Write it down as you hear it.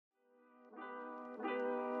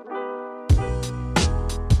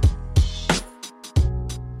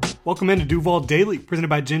Welcome into Duval Daily, presented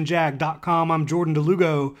by GenJag.com. I'm Jordan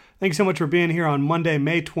DeLugo. Thank you so much for being here on Monday,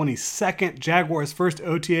 May 22nd. Jaguars' first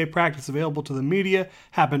OTA practice available to the media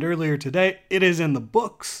happened earlier today. It is in the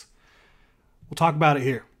books. We'll talk about it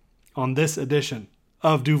here on this edition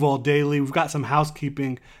of Duval Daily. We've got some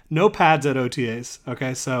housekeeping. No pads at OTAs,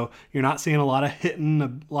 okay? So you're not seeing a lot of hitting,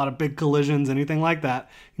 a lot of big collisions, anything like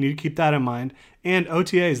that. You need to keep that in mind. And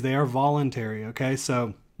OTAs, they are voluntary, okay?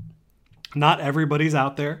 So not everybody's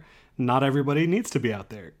out there. Not everybody needs to be out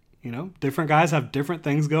there. You know, different guys have different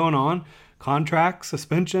things going on, contracts,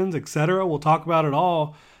 suspensions, etc. We'll talk about it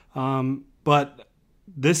all. But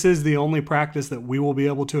this is the only practice that we will be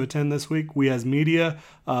able to attend this week. We as media,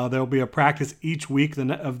 there will be a practice each week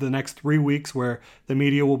of the next 3 weeks where the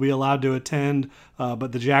media will be allowed to attend.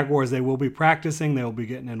 But the Jaguars, they will be practicing. They will be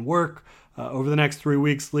getting in work over the next 3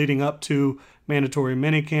 weeks leading up to mandatory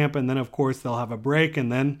minicamp. And then, of course, they'll have a break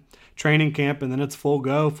and then training camp, and then it's full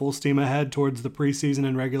go, full steam ahead towards the preseason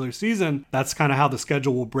and regular season. That's kind of how the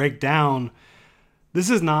schedule will break down. This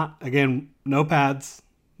is not, again, no pads.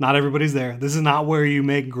 Not everybody's there. This is not where you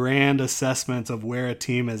make grand assessments of where a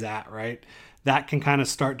team is at, right? That can kind of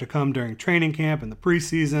start to come during training camp and the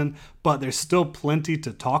preseason, but there's still plenty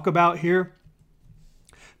to talk about here.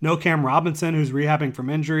 No Cam Robinson, who's rehabbing from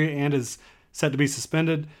injury and is set to be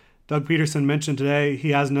suspended. Doug Peterson mentioned today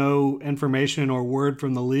he has no information or word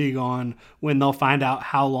from the league on when they'll find out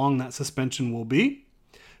how long that suspension will be.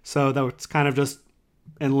 So that's kind of just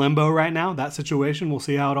in limbo right now, that situation. We'll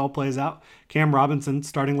see how it all plays out. Cam Robinson,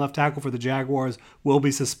 starting left tackle for the Jaguars, will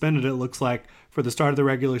be suspended, it looks like, for the start of the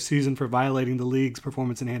regular season for violating the league's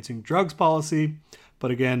performance-enhancing drugs policy.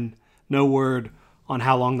 But again, no word on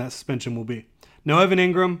how long that suspension will be. No Evan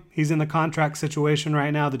Ingram. He's in the contract situation right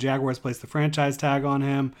now. The Jaguars placed the franchise tag on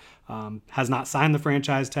him. Has not signed the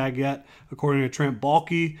franchise tag yet. According to Trent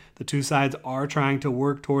Baalke, the two sides are trying to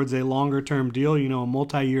work towards a longer-term deal, a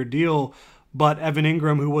multi-year deal. But Evan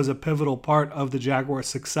Ingram, who was a pivotal part of the Jaguars'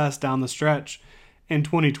 success down the stretch in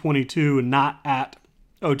 2022, not at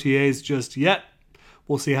OTAs just yet.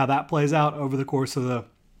 We'll see how that plays out over the course of the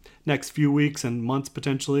next few weeks and months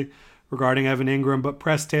potentially regarding Evan Ingram. But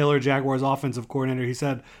Press Taylor, Jaguars offensive coordinator, he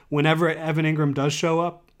said whenever Evan Ingram does show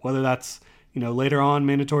up, whether that's later on,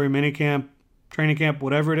 mandatory minicamp, training camp,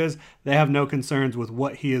 whatever it is, they have no concerns with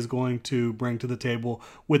what he is going to bring to the table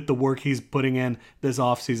with the work he's putting in this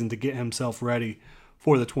offseason to get himself ready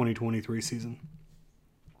for the 2023 season.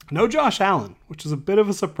 No Josh Allen, which is a bit of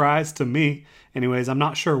a surprise to me. Anyways, I'm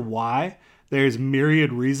not sure why. There's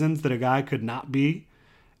myriad reasons that a guy could not be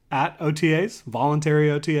at OTAs, voluntary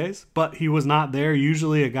OTAs, but he was not there.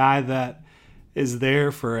 Usually a guy that is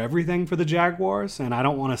there for everything for the Jaguars, and I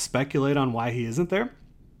don't want to speculate on why he isn't there.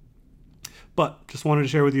 But just wanted to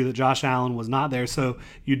share with you that Josh Allen was not there, so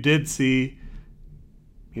you did see,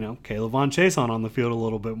 Caleb Von Chase on the field a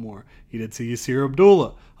little bit more. You did see Yasir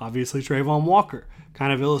Abdullah, obviously Trayvon Walker.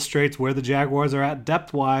 Kind of illustrates where the Jaguars are at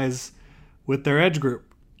depth-wise with their edge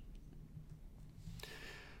group.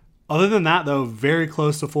 Other than that, though, very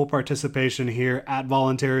close to full participation here at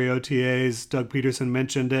voluntary OTAs. Doug Peterson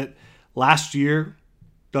mentioned it. Last year,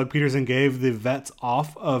 Doug Peterson gave the vets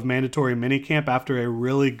off of mandatory minicamp after a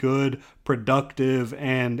really good, productive,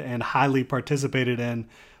 and highly participated in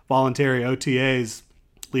voluntary OTAs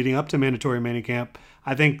leading up to mandatory minicamp.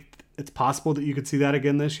 I think it's possible that you could see that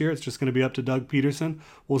again this year. It's just going to be up to Doug Peterson.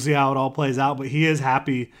 We'll see how it all plays out, but he is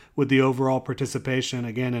happy with the overall participation,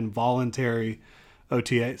 again, in voluntary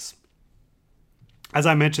OTAs. As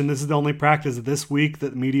I mentioned, this is the only practice this week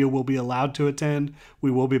that the media will be allowed to attend. We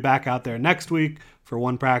will be back out there next week for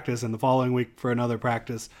one practice and the following week for another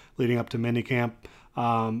practice leading up to minicamp.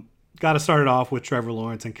 Got to start it off with Trevor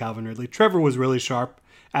Lawrence and Calvin Ridley. Trevor was really sharp,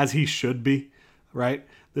 as he should be, right?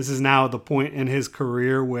 This is now the point in his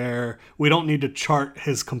career where we don't need to chart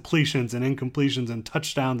his completions and incompletions and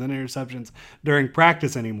touchdowns and interceptions during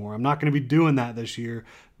practice anymore. I'm not going to be doing that this year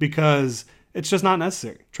because it's just not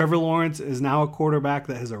necessary. Trevor Lawrence is now a quarterback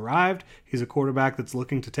that has arrived. He's a quarterback that's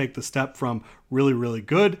looking to take the step from really, really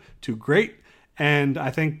good to great. And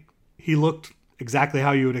I think he looked exactly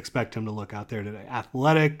how you would expect him to look out there today.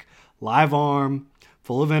 Athletic, live arm,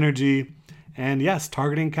 full of energy. And yes,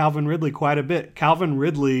 targeting Calvin Ridley quite a bit. Calvin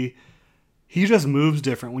Ridley, he just moves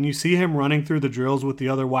different. When you see him running through the drills with the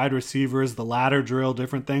other wide receivers, the ladder drill,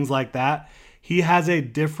 different things like that, he has a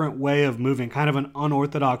different way of moving, kind of an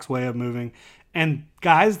unorthodox way of moving. And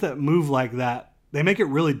guys that move like that, they make it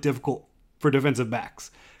really difficult for defensive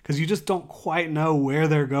backs because you just don't quite know where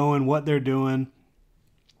they're going, what they're doing.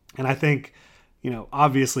 And I think,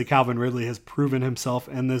 obviously Calvin Ridley has proven himself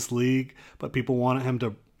in this league, but people want him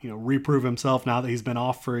to, reprove himself now that he's been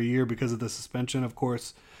off for a year because of the suspension, of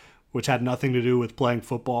course, which had nothing to do with playing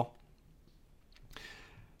football.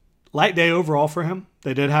 Light day overall for him.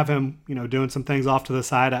 They did have him, doing some things off to the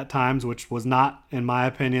side at times, which was not, in my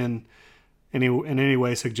opinion, in any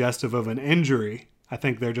way suggestive of an injury. I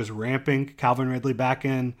think they're just ramping Calvin Ridley back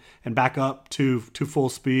in and back up to full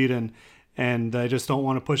speed, and they just don't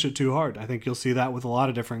want to push it too hard. I think you'll see that with a lot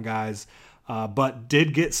of different guys, but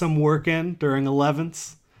did get some work in during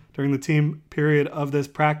 11s, during the team period of this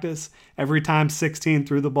practice. Every time 16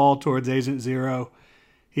 threw the ball towards Agent Zero,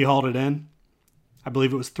 he hauled it in. I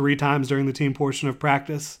believe it was 3 times during the team portion of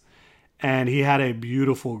practice, and he had a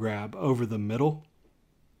beautiful grab over the middle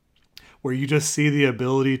where you just see the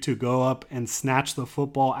ability to go up and snatch the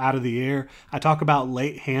football out of the air. I talk about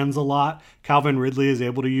late hands a lot. Calvin Ridley is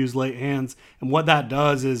able to use late hands, and what that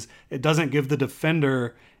does is it doesn't give the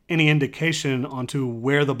defender any indication onto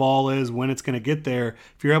where the ball is, when it's going to get there.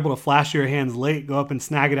 If you're able to flash your hands late, go up and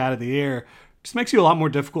snag it out of the air, it just makes you a lot more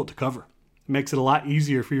difficult to cover. It makes it a lot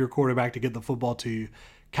easier for your quarterback to get the football to you.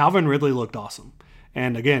 Calvin Ridley looked awesome.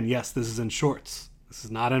 And again, yes, this is in shorts. This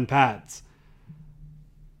is not in pads.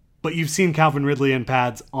 But you've seen Calvin Ridley in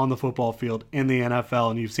pads on the football field in the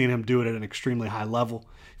NFL, and you've seen him do it at an extremely high level.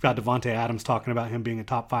 You've got Devontae Adams talking about him being a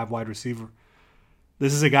top 5 wide receiver.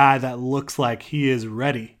 This is a guy that looks like he is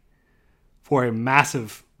ready for a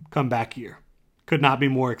massive comeback year. Could not be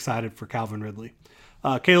more excited for Calvin Ridley.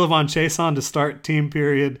 Kayvon Chaisson to start team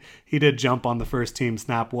period. He did jump on the first team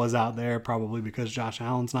snap, was out there probably because Josh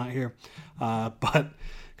Allen's not here. But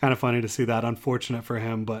kind of funny to see that. Unfortunate for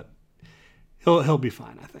him, but he'll be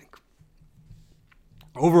fine, I think.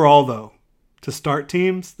 Overall, though, to start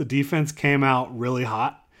teams, the defense came out really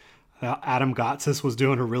hot. Adam Gotsis was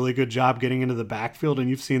doing a really good job getting into the backfield, and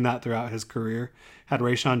you've seen that throughout his career. Had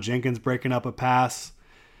Rayshon Jenkins breaking up a pass.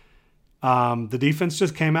 The defense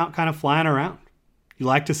just came out kind of flying around. You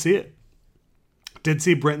like to see it. Did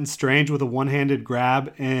see Brenton Strange with a one-handed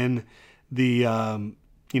grab in the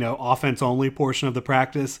offense-only portion of the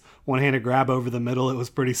practice. One-handed grab over the middle. It was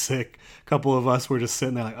pretty sick. A couple of us were just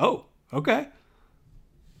sitting there like, oh, okay.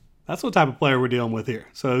 That's what type of player we're dealing with here.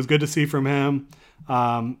 So it was good to see from him.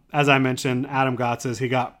 As I mentioned, Adam Gotsis, he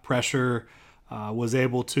got pressure, was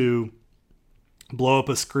able to blow up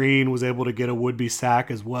a screen, was able to get a would-be sack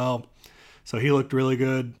as well. So he looked really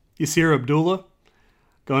good. Yasir Abdullah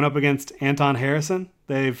going up against Anton Harrison.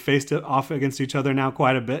 They've faced it off against each other now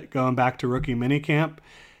quite a bit, going back to rookie minicamp.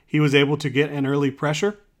 He was able to get an early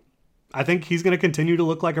pressure. I think he's going to continue to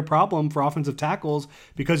look like a problem for offensive tackles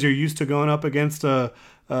because you're used to going up against an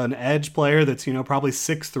edge player that's probably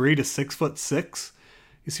 6'3" to 6'6".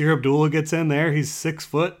 Yasir Abdullah gets in there. He's 6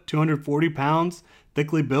 foot, 240 pounds,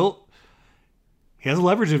 thickly built. He has a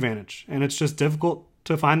leverage advantage, and it's just difficult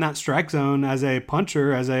to find that strike zone as a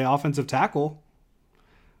puncher, as a offensive tackle,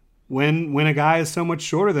 when a guy is so much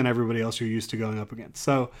shorter than everybody else you're used to going up against.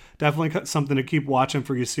 So definitely something to keep watching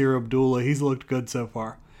for Yasir Abdullah. He's looked good so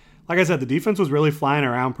far. Like I said, the defense was really flying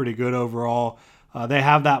around pretty good overall. They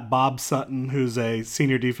have that Bob Sutton, who's a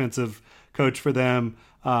senior defensive coach for them.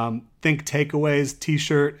 Think takeaways,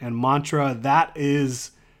 t-shirt, and mantra. That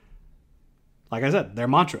is, like I said, their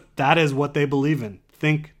mantra. That is what they believe in.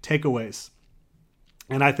 Think takeaways.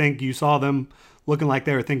 And I think you saw them looking like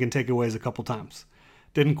they were thinking takeaways a couple times.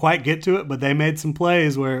 Didn't quite get to it, but they made some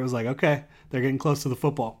plays where it was like, okay, they're getting close to the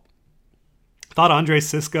football. Thought Andre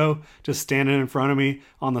Sisco, just standing in front of me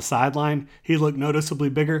on the sideline, he looked noticeably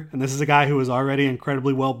bigger, and this is a guy who was already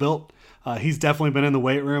incredibly well built. He's definitely been in the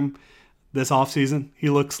weight room this offseason. He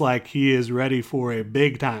looks like he is ready for a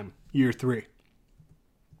big time year 3. A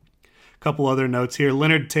couple other notes here.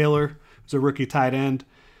 Leonard Taylor was a rookie tight end.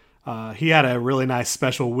 He had a really nice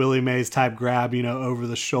special Willie Mays type grab, over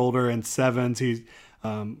the shoulder in sevens. He's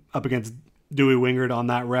up against Dewey Wingard on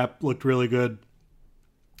that rep. Looked really good.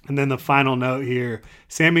 And then the final note here,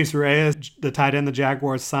 Sammy Reyes, the tight end the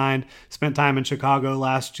Jaguars signed, spent time in Chicago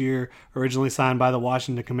last year, originally signed by the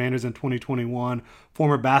Washington Commanders in 2021,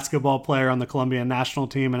 former basketball player on the Colombian national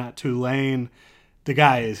team and at Tulane. The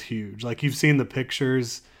guy is huge. Like, you've seen the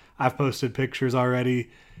pictures. I've posted pictures already.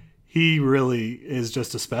 He really is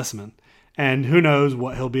just a specimen. And who knows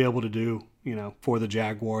what he'll be able to do, for the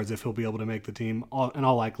Jaguars, if he'll be able to make the team. In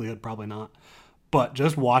all likelihood, probably not. But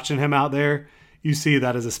just watching him out there, you see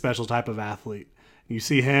that as a special type of athlete. You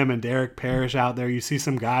see him and Derek Parrish out there. You see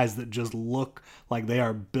some guys that just look like they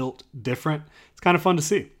are built different. It's kind of fun to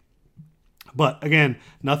see. But again,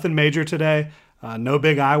 nothing major today. No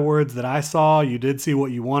big I words that I saw. You did see what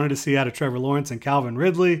you wanted to see out of Trevor Lawrence and Calvin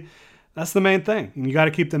Ridley. That's the main thing. And you got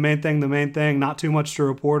to keep the main thing. Not too much to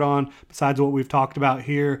report on besides what we've talked about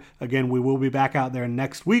here. Again, we will be back out there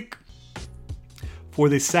next week for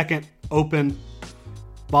the second open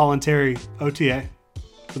voluntary OTA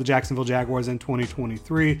for the Jacksonville Jaguars in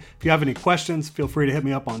 2023. If you have any questions, feel free to hit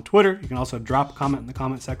me up on Twitter. You can also drop a comment in the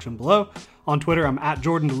comment section below. On Twitter, I'm at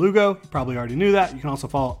Jordan DeLugo. You probably already knew that. You can also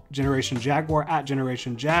follow Generation Jaguar at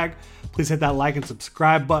Generation Jag. Please hit that like and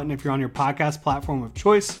subscribe button if you're on your podcast platform of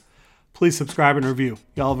choice. Please subscribe and review.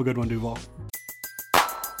 Y'all have a good one, Duval.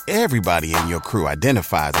 Everybody in your crew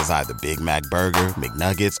identifies as either Big Mac Burger,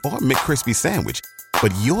 McNuggets, or McCrispy Sandwich.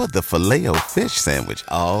 But you're the Filet-O-Fish Sandwich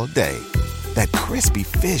all day. That crispy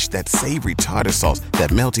fish, that savory tartar sauce, that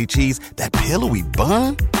melty cheese, that pillowy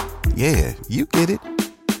bun. Yeah, you get it.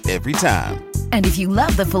 Every time. And if you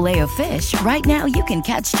love the Filet-O-Fish, right now you can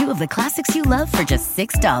catch two of the classics you love for just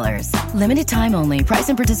 $6. Limited time only. Price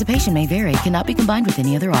and participation may vary. Cannot be combined with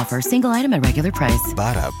any other offer. Single item at regular price.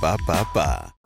 Ba-da-ba-ba-ba.